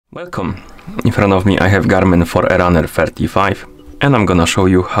Welcome. In front of me I have Garmin Forerunner 35 and I'm gonna show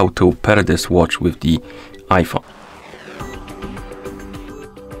you how to pair this watch with the iPhone.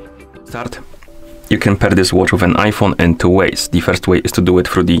 Start. You can pair this watch with an iPhone in two ways. The first way is to do it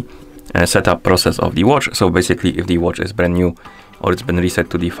through the setup process of the watch. So basically if the watch is brand new or it's been reset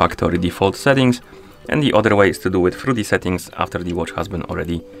to the factory default settings, and the other way is to do it through the settings after the watch has been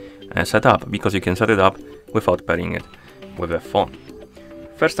already set up, because you can set it up without pairing it with a phone.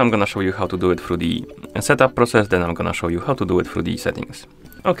 First I'm gonna show you how to do it through the setup process, then I'm gonna show you how to do it through the settings.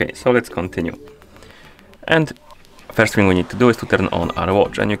 Okay, so let's continue. And first thing we need to do is to turn on our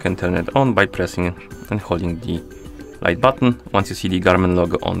watch, and you can turn it on by pressing and holding the light button. Once you see the Garmin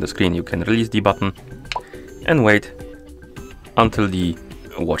logo on the screen, you can release the button and wait until the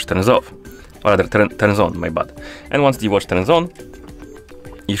watch turns off, or rather turns on, my bad. And once the watch turns on,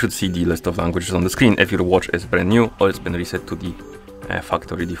 you should see the list of languages on the screen if your watch is brand new or it's been reset to the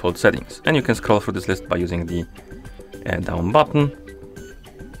factory default settings. And you can scroll through this list by using the down button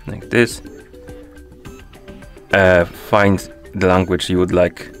like this. Find the language you would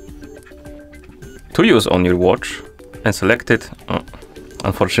like to use on your watch and select it.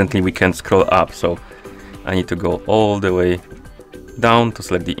 Unfortunately we can't scroll up, so I need to go all the way down to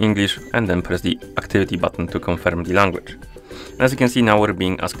select the English and then press the activity button to confirm the language. And as you can see, now we're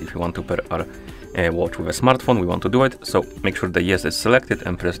being asked if we want to pair our watch with a smartphone. We want to do it, so make sure the yes is selected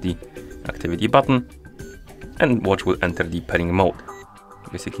and press the activity button, and watch will enter the pairing mode.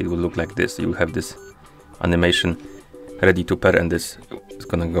 Basically it will look like this. You'll have this animation ready to pair, and this is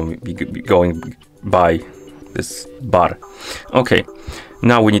gonna be going by this bar. Okay,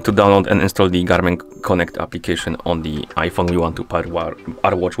 now we need to download and install the Garmin Connect application on the iPhone we want to pair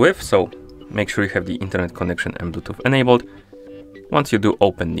our watch with. So make sure you have the internet connection and Bluetooth enabled. Once you do,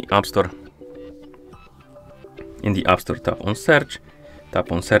 open the App Store. In the App Store, tap on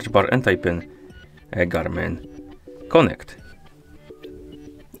search bar and type in Garmin Connect.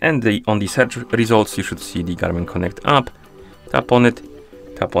 And on the search results, you should see the Garmin Connect app. Tap on it,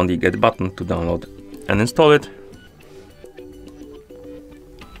 tap on the Get button to download and install it.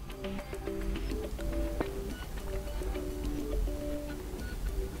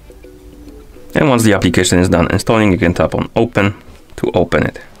 And once the application is done installing, you can tap on Open to open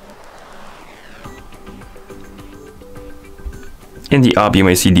it. In the app, you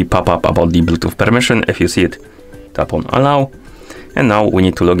may see the pop-up about the Bluetooth permission. If you see it, tap on Allow. And now we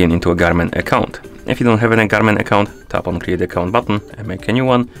need to log in into a Garmin account. If you don't have any Garmin account, tap on Create Account button and make a new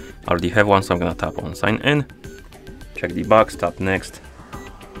one. I already have one, so I'm gonna tap on Sign In. Check the box, tap Next.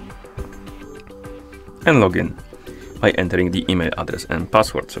 And log in by entering the email address and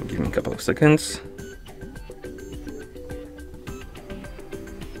password. So give me a couple of seconds.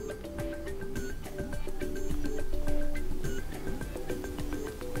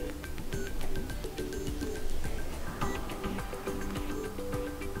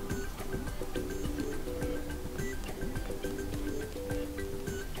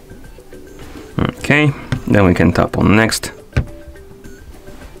 Okay, then we can tap on Next.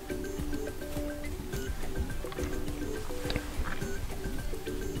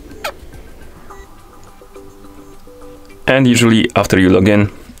 And usually after you log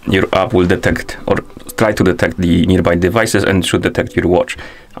in, your app will detect or try to detect the nearby devices and should detect your watch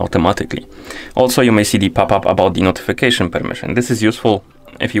automatically. Also, you may see the pop-up about the notification permission. This is useful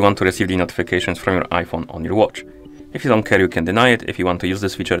if you want to receive the notifications from your iPhone on your watch. If you don't care, you can deny it. If you want to use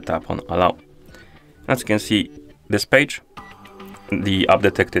this feature, tap on Allow. As you can see, this page, the app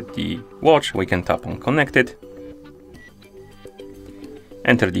detected the watch. We can tap on Connect it,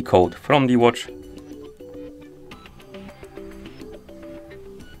 enter the code from the watch,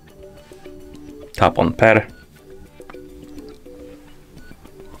 tap on Pair,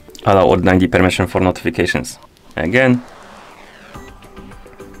 allow or deny the permission for notifications again.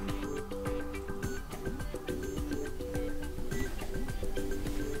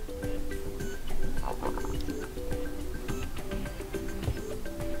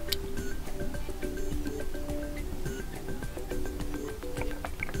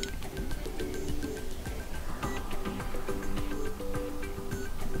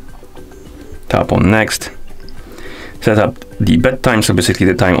 Tap on Next. Set up the bedtime, so basically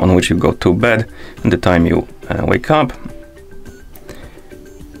the time on which you go to bed and the time you wake up,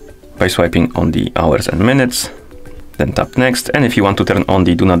 by swiping on the hours and minutes. Then tap Next. And if you want to turn on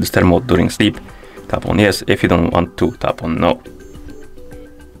the Do Not Disturb mode during sleep, tap on Yes. If you don't want to, tap on No.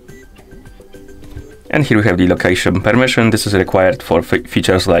 And here we have the location permission. This is required for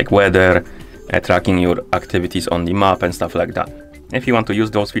features like weather, tracking your activities on the map and stuff like that. If you want to use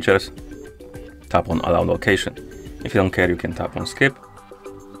those features, tap on Allow Location. If you don't care, you can tap on Skip.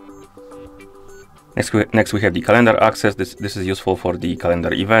 Next we have the calendar access. This is useful for the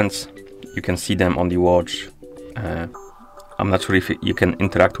calendar events. You can see them on the watch. I'm not sure if you can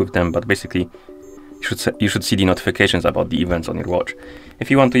interact with them, but basically you should see the notifications about the events on your watch.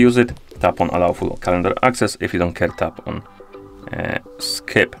 If you want to use it, tap on allow full calendar access. If you don't care, tap on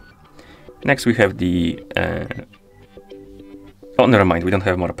skip. Next we have the oh, never mind, we don't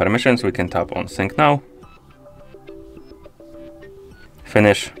have more permissions. We can tap on sync now,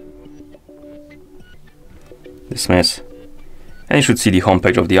 finish, dismiss, and you should see the home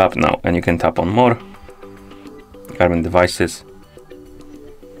page of the app now. And you can tap on more, Garmin devices,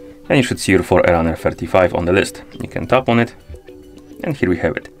 and you should see your Forerunner 35 on the list. You can tap on it, and here we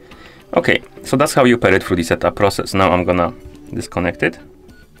have it. Okay, so that's how you pair it through the setup process. Now I'm gonna disconnect it.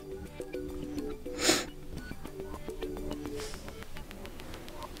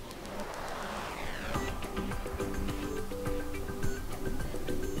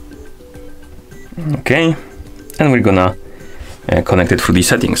 Okay, and we're gonna connect it through the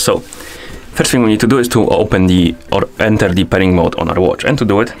settings. So first thing we need to do is to open or enter the pairing mode on our watch. And to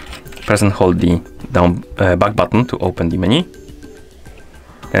do it, press and hold the down back button to open the menu.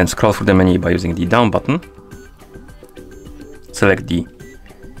 And scroll through the menu by using the down button. Select the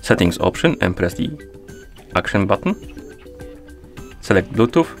settings option and press the action button. Select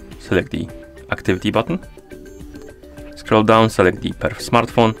Bluetooth, select the activity button. Scroll down, select the Pair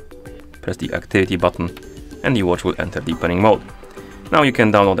smartphone, press the activity button, and the watch will enter the pairing mode. Now you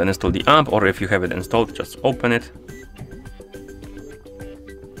can download and install the app, or if you have it installed, just open it.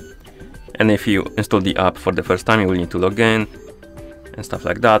 And if you install the app for the first time, you will need to log in and stuff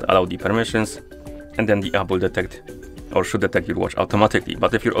like that, allow the permissions, and then the app will detect or should detect your watch automatically.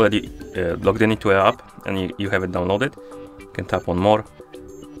 But if you're already logged into an app and you have it downloaded, you can tap on more,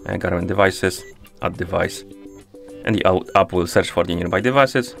 Garmin devices, add device, and the app will search for the nearby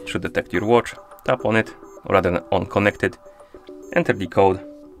devices, should detect your watch, tap on it, or rather on connected, enter the code,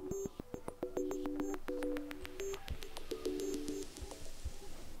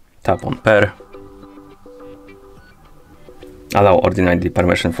 tap on pair, allow or deny the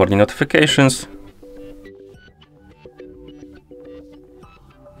permission for the notifications,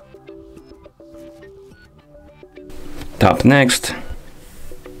 tap next,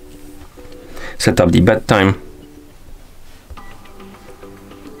 set up the bedtime,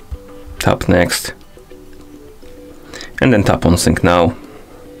 tap next, and then tap on sync now.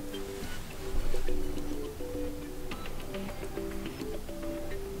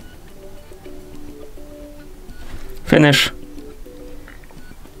 Finish,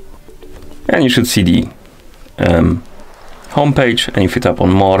 and you should see the home page, and if you tap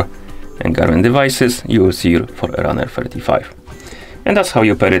on more and Garmin devices, you will see your Forerunner 35. And that's how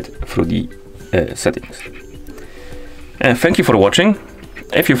you pair it through the settings. Thank you for watching.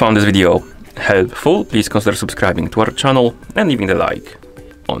 If you found this video helpful, please consider subscribing to our channel and leaving a like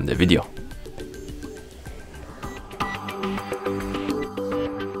on the video.